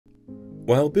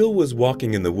While Bill was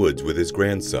walking in the woods with his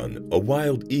grandson, a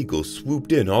wild eagle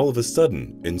swooped in all of a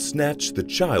sudden and snatched the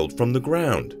child from the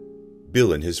ground.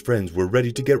 Bill and his friends were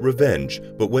ready to get revenge,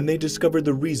 but when they discovered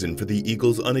the reason for the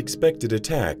eagle's unexpected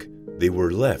attack, they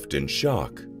were left in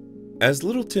shock. As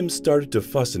little Tim started to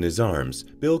fuss in his arms,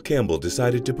 Bill Campbell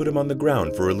decided to put him on the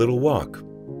ground for a little walk.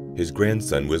 His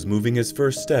grandson was moving his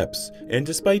first steps, and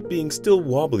despite being still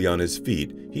wobbly on his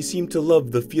feet, he seemed to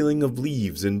love the feeling of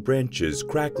leaves and branches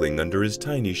crackling under his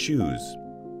tiny shoes.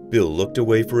 Bill looked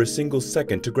away for a single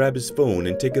second to grab his phone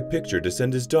and take a picture to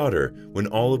send his daughter, when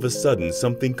all of a sudden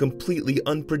something completely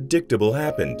unpredictable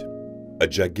happened. A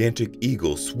gigantic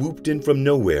eagle swooped in from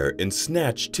nowhere and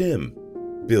snatched Tim.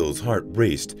 Bill's heart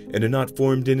raced, and a knot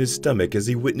formed in his stomach as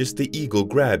he witnessed the eagle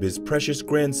grab his precious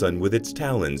grandson with its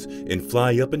talons and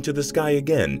fly up into the sky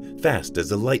again, fast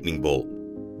as a lightning bolt.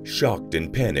 Shocked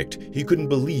and panicked, he couldn't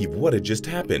believe what had just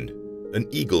happened. An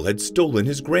eagle had stolen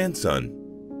his grandson.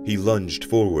 He lunged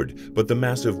forward, but the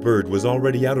massive bird was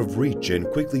already out of reach and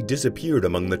quickly disappeared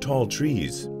among the tall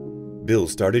trees. Bill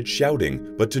started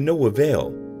shouting, but to no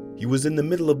avail. He was in the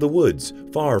middle of the woods,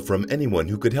 far from anyone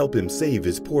who could help him save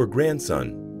his poor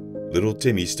grandson. Little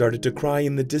Timmy started to cry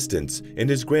in the distance, and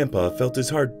his grandpa felt his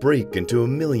heart break into a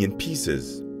million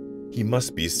pieces. He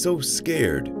must be so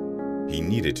scared. He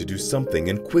needed to do something,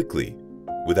 and quickly.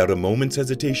 Without a moment's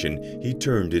hesitation, he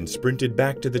turned and sprinted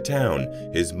back to the town,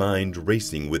 his mind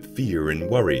racing with fear and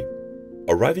worry.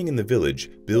 Arriving in the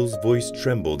village, Bill's voice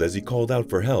trembled as he called out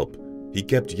for help. He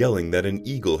kept yelling that an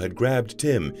eagle had grabbed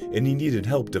Tim and he needed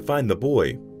help to find the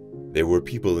boy. There were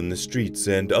people in the streets,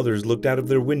 and others looked out of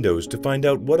their windows to find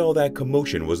out what all that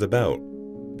commotion was about.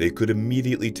 They could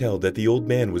immediately tell that the old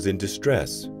man was in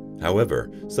distress. However,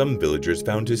 some villagers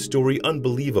found his story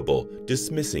unbelievable,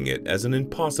 dismissing it as an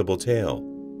impossible tale.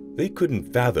 They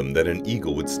couldn't fathom that an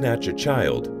eagle would snatch a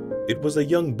child. It was a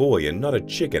young boy and not a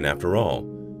chicken after all.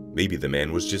 Maybe the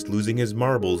man was just losing his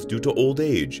marbles due to old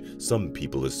age, some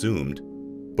people assumed.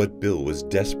 But Bill was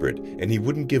desperate, and he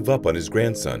wouldn't give up on his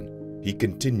grandson. He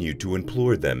continued to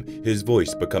implore them, his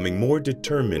voice becoming more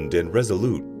determined and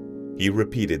resolute. He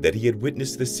repeated that he had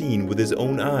witnessed the scene with his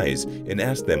own eyes and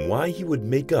asked them why he would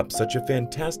make up such a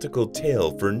fantastical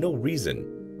tale for no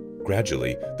reason.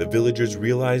 Gradually, the villagers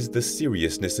realized the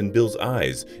seriousness in Bill's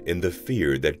eyes and the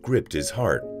fear that gripped his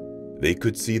heart. They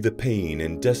could see the pain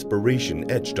and desperation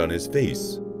etched on his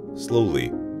face. Slowly,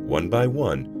 one by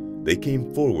one, they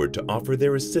came forward to offer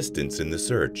their assistance in the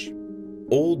search.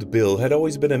 Old Bill had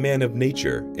always been a man of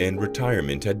nature, and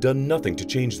retirement had done nothing to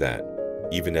change that.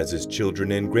 Even as his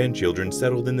children and grandchildren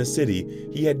settled in the city,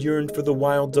 he had yearned for the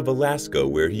wilds of Alaska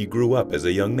where he grew up as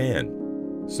a young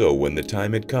man. So when the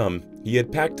time had come, he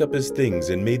had packed up his things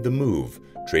and made the move,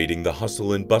 trading the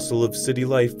hustle and bustle of city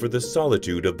life for the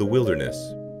solitude of the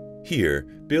wilderness. Here,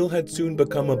 Bill had soon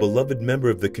become a beloved member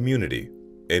of the community,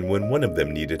 and when one of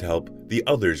them needed help, the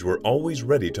others were always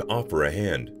ready to offer a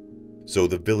hand. So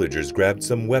the villagers grabbed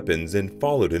some weapons and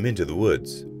followed him into the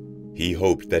woods. He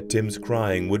hoped that Tim's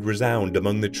crying would resound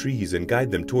among the trees and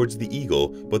guide them towards the eagle,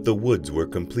 but the woods were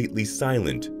completely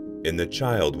silent, and the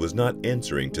child was not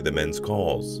answering to the men's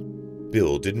calls.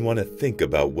 Bill didn't want to think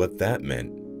about what that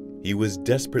meant. He was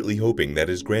desperately hoping that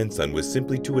his grandson was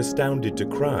simply too astounded to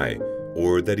cry,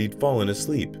 or that he'd fallen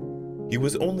asleep. He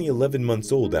was only 11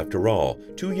 months old after all,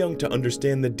 too young to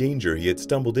understand the danger he had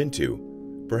stumbled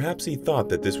into. Perhaps he thought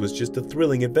that this was just a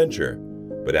thrilling adventure,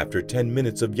 but after 10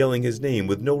 minutes of yelling his name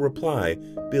with no reply,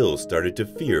 Bill started to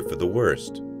fear for the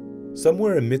worst.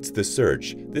 Somewhere amidst the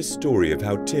search, this story of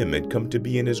how Tim had come to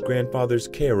be in his grandfather's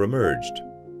care emerged.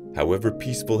 However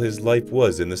peaceful his life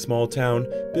was in the small town,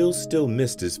 Bill still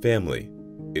missed his family.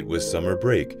 It was summer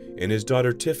break, and his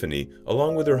daughter Tiffany,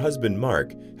 along with her husband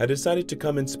Mark, had decided to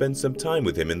come and spend some time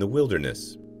with him in the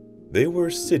wilderness. They were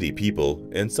city people,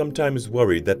 and sometimes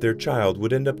worried that their child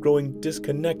would end up growing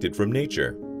disconnected from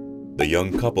nature. The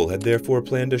young couple had therefore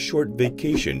planned a short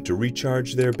vacation to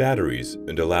recharge their batteries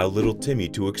and allow little Timmy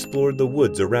to explore the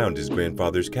woods around his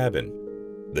grandfather's cabin.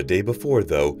 The day before,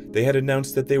 though, they had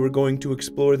announced that they were going to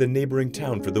explore the neighboring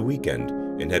town for the weekend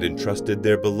and had entrusted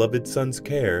their beloved son's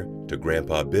care to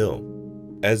Grandpa Bill.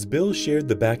 As Bill shared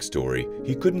the backstory,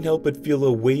 he couldn't help but feel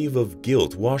a wave of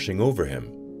guilt washing over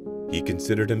him. He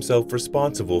considered himself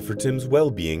responsible for Tim's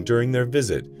well-being during their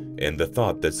visit, and the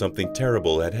thought that something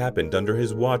terrible had happened under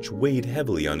his watch weighed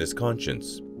heavily on his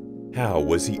conscience. How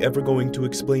was he ever going to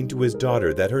explain to his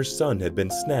daughter that her son had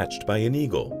been snatched by an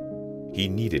eagle? He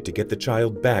needed to get the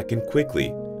child back, and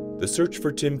quickly. The search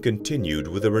for Tim continued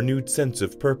with a renewed sense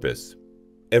of purpose.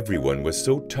 Everyone was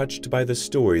so touched by the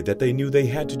story that they knew they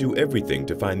had to do everything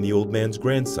to find the old man's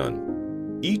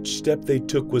grandson. Each step they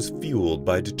took was fueled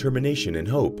by determination and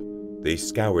hope. They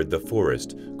scoured the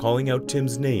forest, calling out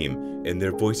Tim's name, and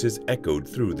their voices echoed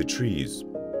through the trees.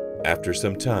 After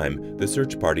some time, the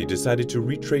search party decided to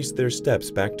retrace their steps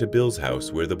back to Bill's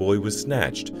house where the boy was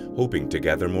snatched, hoping to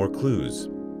gather more clues.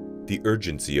 The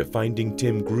urgency of finding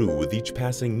Tim grew with each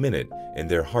passing minute, and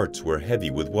their hearts were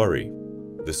heavy with worry.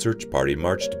 The search party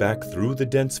marched back through the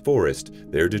dense forest,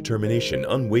 their determination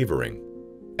unwavering.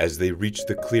 As they reached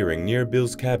the clearing near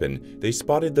Bill's cabin, they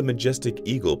spotted the majestic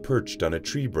eagle perched on a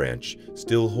tree branch,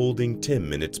 still holding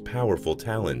Tim in its powerful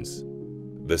talons.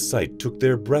 The sight took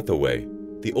their breath away.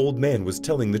 The old man was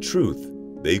telling the truth.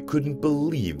 They couldn't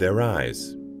believe their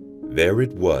eyes. There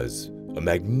it was, a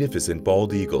magnificent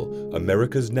bald eagle,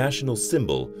 America's national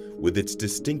symbol, with its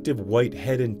distinctive white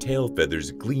head and tail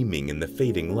feathers gleaming in the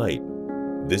fading light.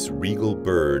 This regal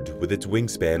bird, with its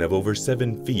wingspan of over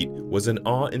 7 feet, was an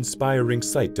awe-inspiring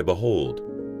sight to behold.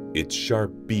 Its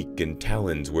sharp beak and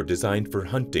talons were designed for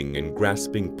hunting and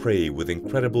grasping prey with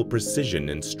incredible precision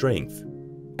and strength.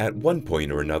 At one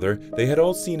point or another, they had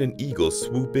all seen an eagle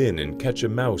swoop in and catch a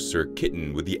mouse or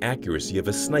kitten with the accuracy of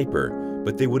a sniper,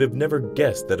 but they would have never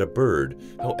guessed that a bird,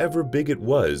 however big it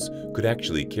was, could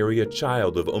actually carry a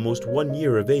child of almost 1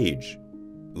 year of age.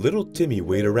 Little Timmy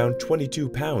weighed around 22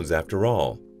 pounds after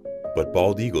all, but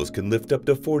bald eagles can lift up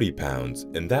to 40 pounds,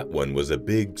 and that one was a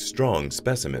big, strong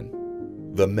specimen.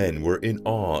 The men were in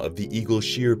awe of the eagle's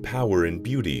sheer power and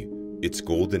beauty. Its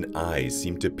golden eyes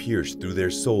seemed to pierce through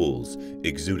their souls,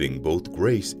 exuding both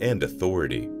grace and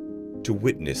authority. To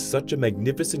witness such a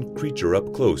magnificent creature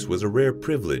up close was a rare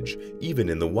privilege, even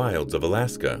in the wilds of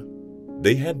Alaska.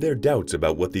 They had their doubts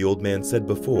about what the old man said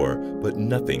before, but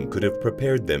nothing could have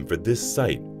prepared them for this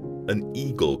sight. An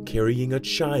eagle carrying a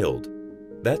child.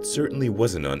 That certainly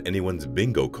wasn't on anyone's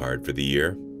bingo card for the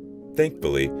year.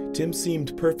 Thankfully, Tim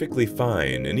seemed perfectly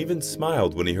fine and even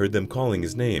smiled when he heard them calling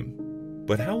his name.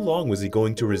 But how long was he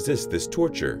going to resist this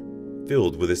torture?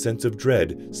 Filled with a sense of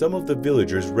dread, some of the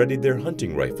villagers readied their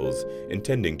hunting rifles,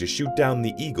 intending to shoot down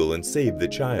the eagle and save the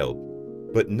child.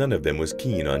 But none of them was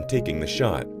keen on taking the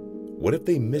shot. What if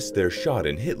they missed their shot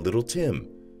and hit little Tim?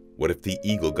 What if the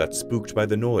eagle got spooked by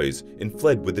the noise and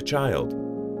fled with the child?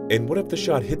 And what if the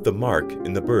shot hit the mark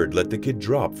and the bird let the kid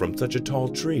drop from such a tall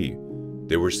tree?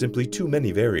 There were simply too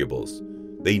many variables.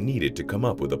 They needed to come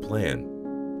up with a plan.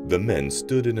 The men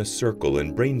stood in a circle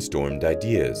and brainstormed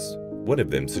ideas. One of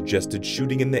them suggested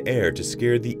shooting in the air to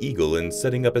scare the eagle and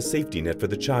setting up a safety net for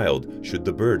the child should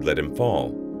the bird let him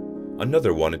fall.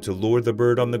 Another wanted to lure the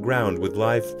bird on the ground with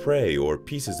live prey or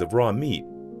pieces of raw meat.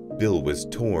 Bill was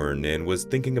torn and was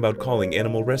thinking about calling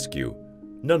animal rescue.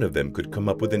 None of them could come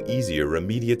up with an easier,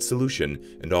 immediate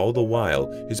solution, and all the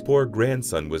while, his poor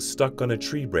grandson was stuck on a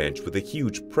tree branch with a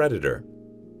huge predator.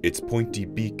 Its pointy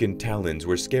beak and talons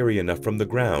were scary enough from the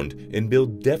ground, and Bill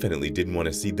definitely didn't want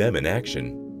to see them in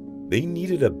action. They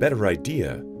needed a better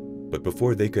idea, but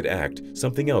before they could act,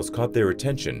 something else caught their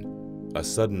attention, a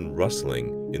sudden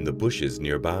rustling in the bushes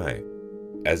nearby.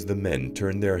 As the men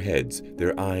turned their heads,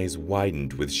 their eyes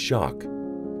widened with shock.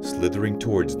 Slithering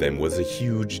towards them was a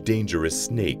huge, dangerous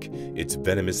snake, its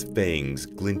venomous fangs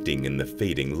glinting in the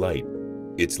fading light.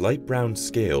 Its light brown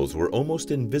scales were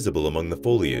almost invisible among the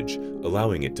foliage,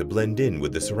 allowing it to blend in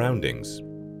with the surroundings.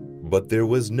 But there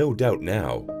was no doubt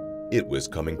now. It was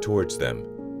coming towards them.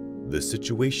 The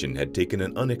situation had taken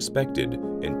an unexpected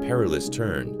and perilous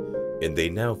turn, and they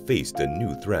now faced a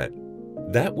new threat.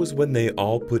 That was when they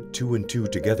all put two and two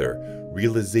together,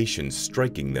 realization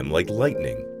striking them like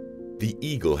lightning. The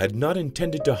eagle had not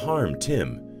intended to harm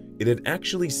Tim. It had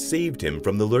actually saved him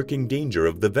from the lurking danger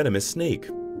of the venomous snake.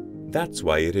 That's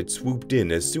why it had swooped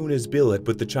in as soon as Bill had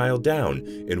put the child down,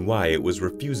 and why it was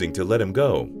refusing to let him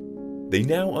go. They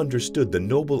now understood the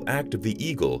noble act of the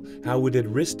eagle, how it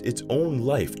had risked its own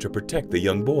life to protect the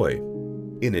young boy.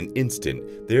 In an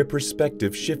instant, their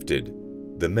perspective shifted.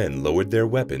 The men lowered their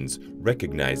weapons,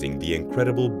 recognizing the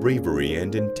incredible bravery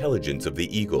and intelligence of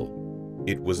the eagle.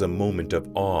 It was a moment of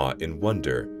awe and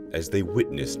wonder as they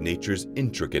witnessed nature's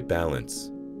intricate balance.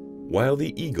 While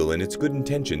the eagle and its good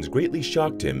intentions greatly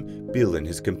shocked him, Bill and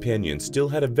his companions still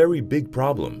had a very big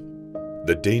problem.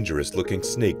 The dangerous-looking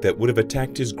snake that would have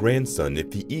attacked his grandson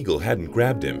if the eagle hadn't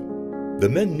grabbed him. The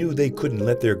men knew they couldn't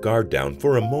let their guard down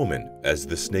for a moment, as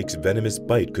the snake's venomous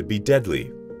bite could be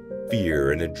deadly.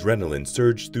 Fear and adrenaline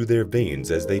surged through their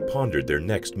veins as they pondered their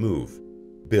next move.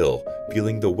 Bill,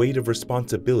 feeling the weight of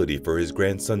responsibility for his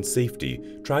grandson's safety,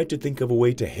 tried to think of a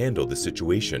way to handle the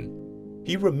situation.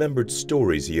 He remembered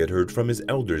stories he had heard from his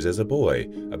elders as a boy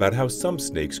about how some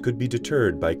snakes could be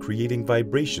deterred by creating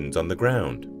vibrations on the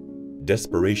ground.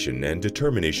 Desperation and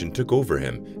determination took over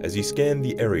him as he scanned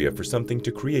the area for something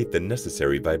to create the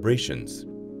necessary vibrations.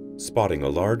 Spotting a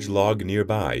large log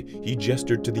nearby, he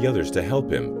gestured to the others to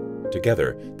help him.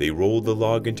 Together, they rolled the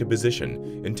log into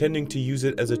position, intending to use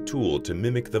it as a tool to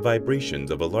mimic the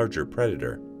vibrations of a larger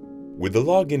predator. With the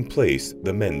log in place,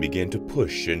 the men began to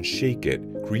push and shake it,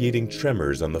 creating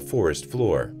tremors on the forest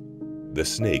floor. The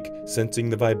snake, sensing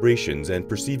the vibrations and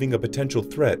perceiving a potential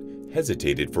threat,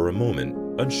 hesitated for a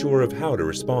moment, unsure of how to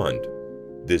respond.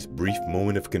 This brief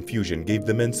moment of confusion gave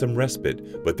the men some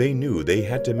respite, but they knew they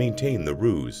had to maintain the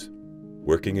ruse.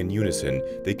 Working in unison,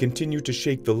 they continued to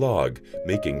shake the log,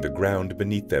 making the ground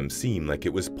beneath them seem like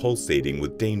it was pulsating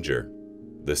with danger.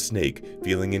 The snake,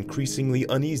 feeling increasingly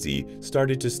uneasy,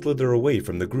 started to slither away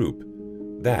from the group.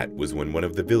 That was when one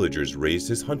of the villagers raised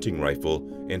his hunting rifle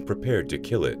and prepared to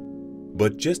kill it.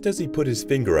 But just as he put his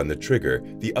finger on the trigger,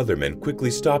 the other men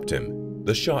quickly stopped him.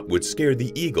 The shot would scare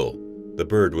the eagle. The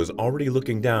bird was already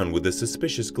looking down with a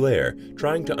suspicious glare,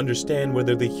 trying to understand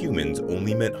whether the humans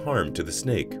only meant harm to the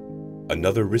snake.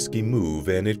 Another risky move,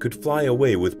 and it could fly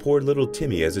away with poor little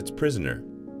Timmy as its prisoner.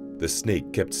 The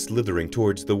snake kept slithering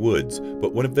towards the woods,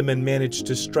 but one of the men managed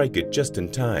to strike it just in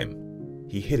time.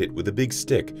 He hit it with a big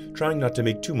stick, trying not to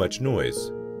make too much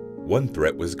noise. One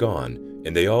threat was gone,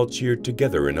 and they all cheered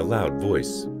together in a loud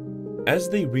voice. As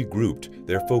they regrouped,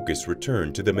 their focus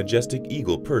returned to the majestic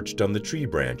eagle perched on the tree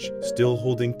branch, still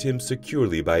holding Tim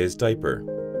securely by his diaper.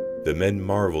 The men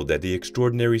marveled at the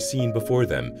extraordinary scene before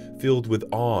them, filled with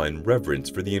awe and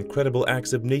reverence for the incredible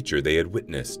acts of nature they had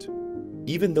witnessed.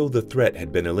 Even though the threat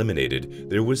had been eliminated,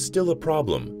 there was still a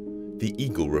problem. The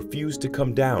eagle refused to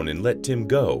come down and let Tim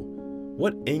go.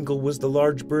 What angle was the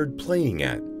large bird playing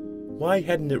at? Why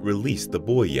hadn't it released the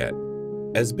boy yet?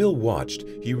 As Bill watched,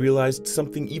 he realized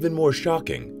something even more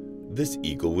shocking. This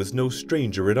eagle was no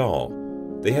stranger at all.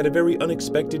 They had a very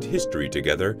unexpected history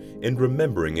together, and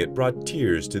remembering it brought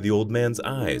tears to the old man's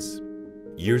eyes.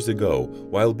 Years ago,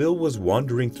 while Bill was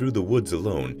wandering through the woods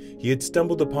alone, he had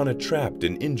stumbled upon a trapped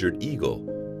and injured eagle.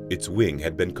 Its wing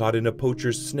had been caught in a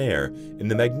poacher's snare, and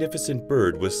the magnificent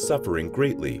bird was suffering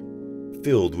greatly.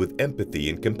 Filled with empathy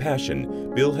and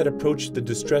compassion, Bill had approached the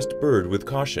distressed bird with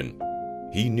caution.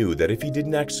 He knew that if he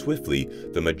didn't act swiftly,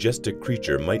 the majestic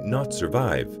creature might not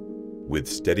survive. With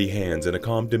steady hands and a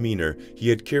calm demeanor, he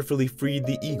had carefully freed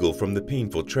the eagle from the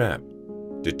painful trap.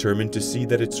 Determined to see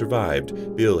that it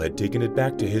survived, Bill had taken it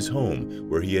back to his home,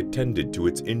 where he had tended to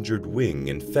its injured wing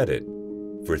and fed it.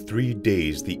 For 3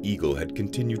 days, the eagle had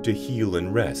continued to heal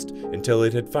and rest until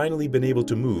it had finally been able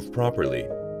to move properly.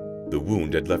 The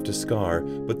wound had left a scar,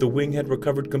 but the wing had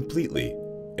recovered completely,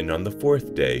 and on the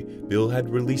 4th day, Bill had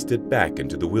released it back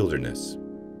into the wilderness.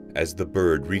 As the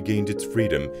bird regained its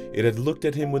freedom, it had looked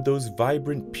at him with those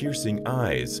vibrant, piercing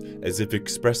eyes, as if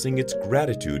expressing its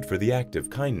gratitude for the act of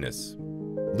kindness.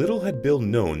 Little had Bill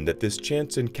known that this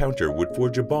chance encounter would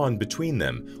forge a bond between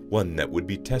them, one that would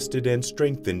be tested and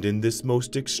strengthened in this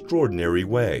most extraordinary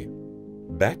way.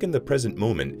 Back in the present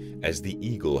moment, as the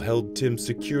eagle held Tim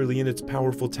securely in its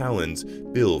powerful talons,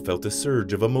 Bill felt a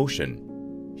surge of emotion.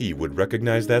 He would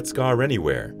recognize that scar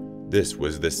anywhere. This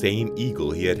was the same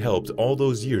eagle he had helped all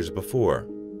those years before.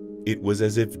 It was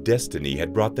as if destiny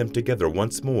had brought them together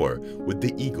once more, with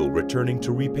the eagle returning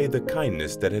to repay the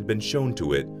kindness that had been shown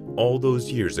to it all those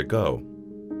years ago.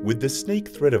 With the snake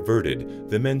threat averted,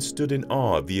 the men stood in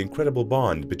awe of the incredible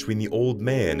bond between the old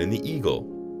man and the eagle.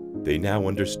 They now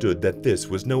understood that this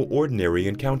was no ordinary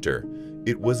encounter.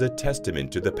 It was a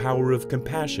testament to the power of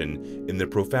compassion and the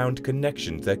profound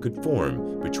connections that could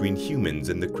form between humans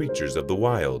and the creatures of the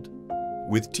wild.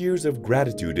 With tears of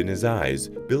gratitude in his eyes,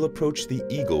 Bill approached the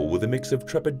eagle with a mix of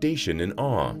trepidation and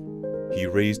awe. He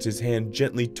raised his hand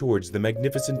gently towards the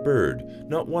magnificent bird,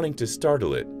 not wanting to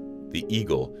startle it. The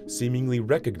eagle, seemingly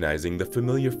recognizing the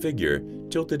familiar figure,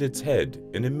 tilted its head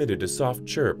and emitted a soft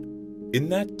chirp. In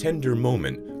that tender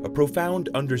moment, a profound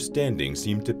understanding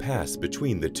seemed to pass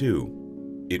between the two.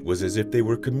 It was as if they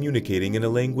were communicating in a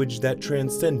language that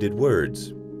transcended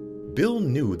words. Bill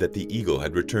knew that the eagle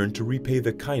had returned to repay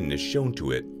the kindness shown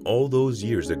to it all those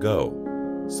years ago.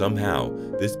 Somehow,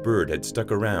 this bird had stuck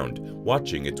around,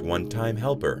 watching its one-time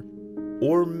helper.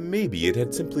 Or maybe it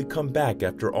had simply come back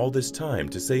after all this time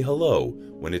to say hello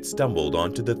when it stumbled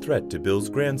onto the threat to Bill's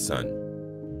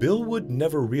grandson. Bill would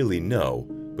never really know,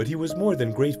 but he was more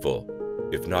than grateful.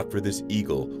 If not for this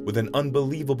eagle with an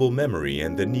unbelievable memory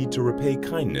and the need to repay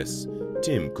kindness,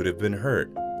 Tim could have been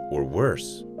hurt, or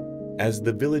worse. As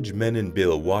the village men and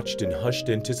Bill watched in hushed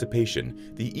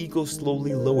anticipation, the eagle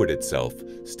slowly lowered itself,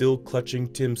 still clutching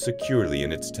Tim securely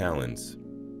in its talons.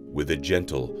 With a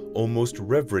gentle, almost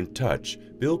reverent touch,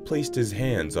 Bill placed his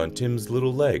hands on Tim's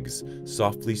little legs,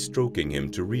 softly stroking him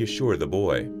to reassure the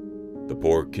boy. The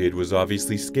poor kid was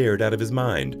obviously scared out of his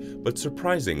mind, but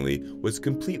surprisingly was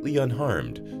completely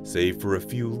unharmed, save for a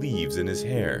few leaves in his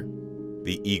hair.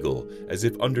 The eagle, as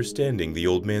if understanding the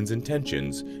old man's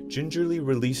intentions, gingerly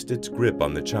released its grip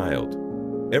on the child.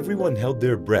 Everyone held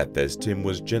their breath as Tim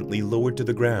was gently lowered to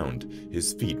the ground,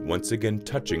 his feet once again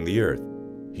touching the earth.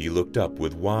 He looked up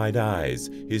with wide eyes,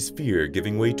 his fear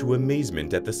giving way to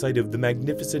amazement at the sight of the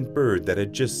magnificent bird that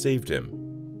had just saved him.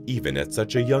 Even at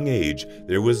such a young age,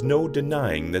 there was no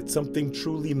denying that something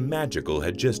truly magical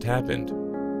had just happened.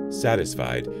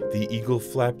 Satisfied, the eagle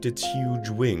flapped its huge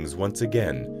wings once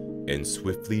again and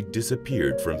swiftly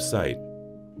disappeared from sight.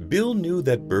 Bill knew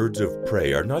that birds of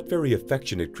prey are not very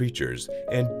affectionate creatures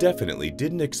and definitely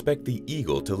didn't expect the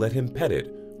eagle to let him pet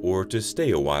it or to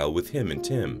stay a while with him and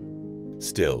Tim.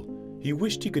 Still, he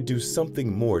wished he could do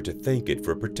something more to thank it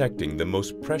for protecting the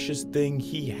most precious thing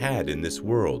he had in this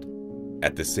world.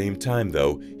 At the same time,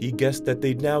 though, he guessed that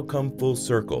they'd now come full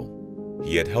circle.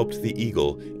 He had helped the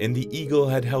eagle, and the eagle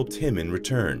had helped him in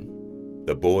return.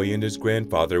 The boy and his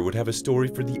grandfather would have a story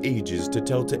for the ages to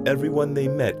tell to everyone they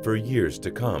met for years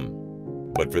to come.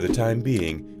 But for the time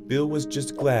being, Bill was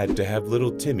just glad to have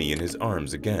little Timmy in his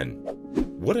arms again.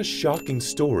 What a shocking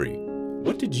story!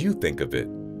 What did you think of it?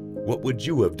 What would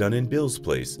you have done in Bill's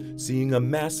place, seeing a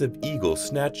massive eagle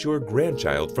snatch your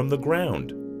grandchild from the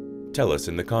ground? Tell us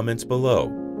in the comments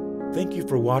below. Thank you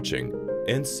for watching,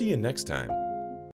 and see you next time.